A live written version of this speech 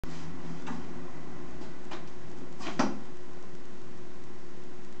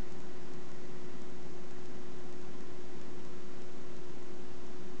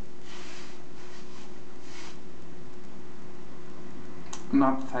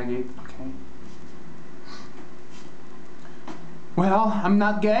not faggot, okay? Well, I'm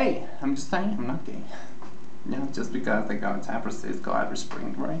not gay. I'm just saying, I'm not gay. You know, just because I go to San Francisco every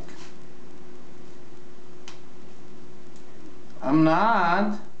spring break. I'm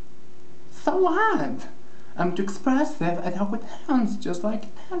not. So what? I'm too expressive. I talk with hands just like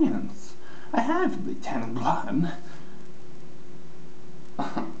Italians. I have Italian blood.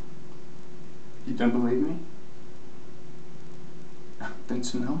 You don't believe me?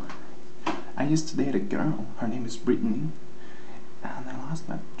 Don't you know? I used to date a girl. Her name is Brittany. And I lost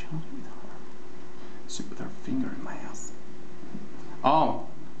my virginity with her. She put her finger in my ass. Oh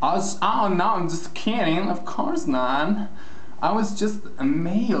no, I'm just kidding. Of course not. I was just a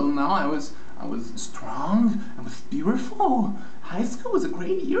male. No, I was strong. I was beautiful. High school was a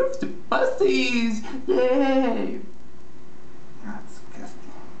great year of the pussies. Yay! That's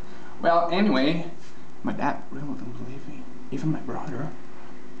disgusting. Well, anyway, my dad really don't believe me. Even my brother.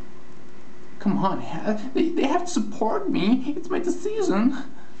 Come on, they have to support me. It's my decision.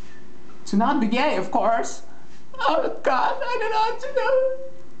 To not be gay, of course. Oh God, I don't know what to do.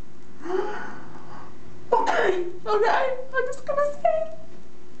 Okay, I'm just gonna say it.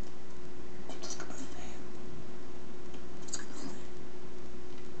 I'm just gonna say it.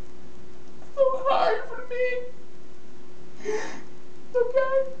 It's so hard for me.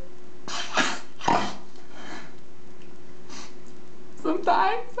 Okay.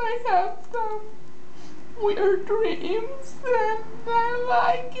 Sometimes I have some weird dreams and I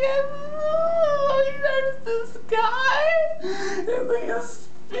like it. There's this guy and he's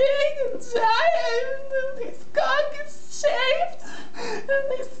big and giant and his cock is shaved and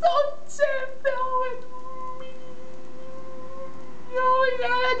he's so gentle with me. Oh my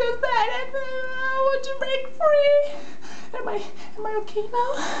God, I just said it. Would you break free? Am I okay now?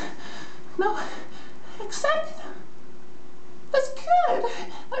 No, I accept it. That's good.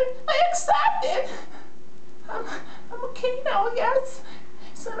 I accept it. I'm okay now, yes.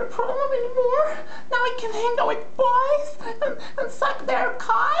 It's not a problem anymore. Now I can hang out with boys and suck their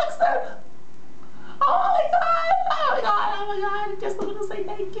cocks and... Oh my God, oh my God, oh my God. I just want to say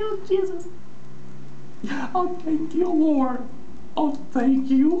thank you, Jesus. Oh, thank you, Lord. Oh, thank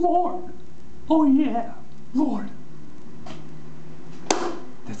you, Lord. Oh, yeah, Lord.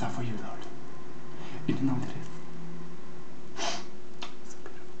 That's all for you, Lord. You know what it is.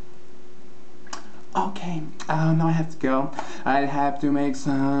 Okay, now I have to go. I have to make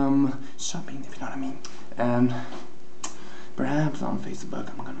some shopping, if you know what I mean. And perhaps on Facebook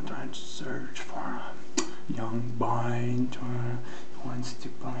I'm gonna try to search for a young boy who wants to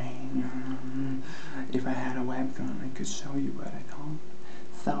play. If I had a webcam I could show you, but I don't.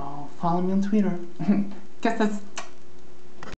 So follow me on Twitter. Kisses.